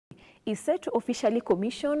is set to officially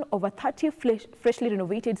commission over 30 freshly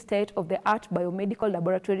renovated state-of-the-art biomedical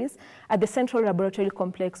laboratories at the Central Laboratory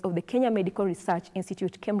Complex of the Kenya Medical Research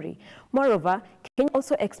Institute, KEMRI. Moreover, Kenya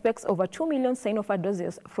also expects over 2 million Sinopharm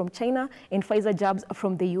doses from China and Pfizer jabs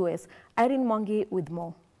from the US. Irene Mwangi with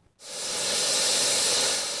more.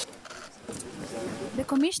 The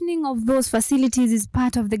commissioning of those facilities is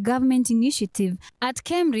part of the government initiative at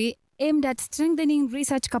KEMRI aimed at strengthening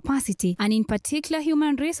research capacity and in particular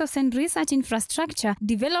human resource and research infrastructure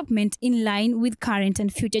development in line with current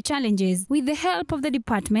and future challenges. With the help of the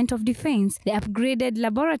Department of Defense, the upgraded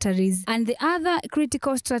laboratories and the other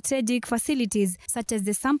critical strategic facilities such as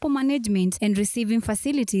the sample management and receiving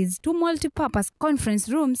facilities, two multi-purpose conference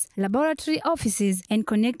rooms, laboratory offices and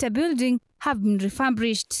connector building have been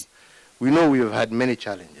refurbished. We know we have had many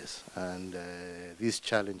challenges and these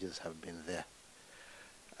challenges have been there.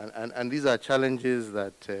 And these are challenges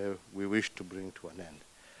that we wish to bring to an end.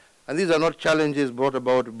 And these are not challenges brought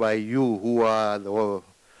about by you who are the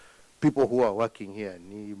people who are working here,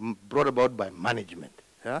 brought about by management.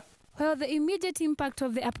 Yeah? Well, the immediate impact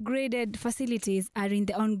of the upgraded facilities are in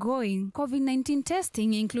the ongoing COVID-19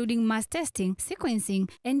 testing, including mass testing, sequencing,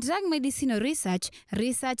 and drug medicinal research,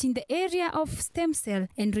 research in the area of stem cell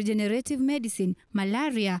and regenerative medicine,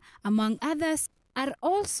 malaria, among others, are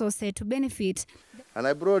also said to benefit. And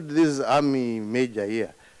I brought this army major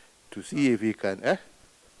here to see if he can,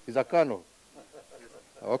 He's a colonel.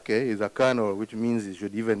 Okay, he's a colonel, which means he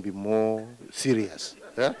should even be more serious.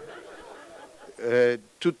 Yeah?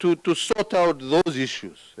 To sort out those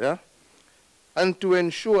issues, yeah? And to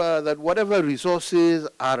ensure that whatever resources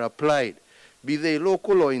are applied, be they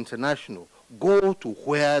local or international, go to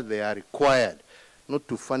where they are required, not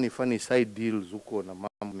to funny side deals.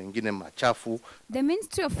 The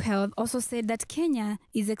Ministry of Health also said that Kenya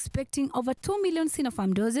is expecting over 2 million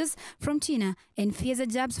Sinopharm doses from China and Pfizer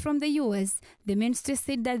jabs from the US. The ministry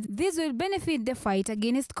said that this will benefit the fight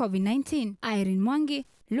against COVID-19. Irene Mwangi,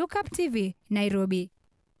 Look Up TV, Nairobi.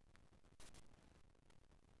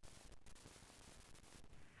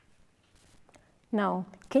 Now,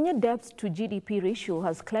 Kenya debt to GDP ratio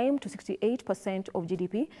has climbed to 68% of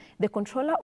GDP. The Controller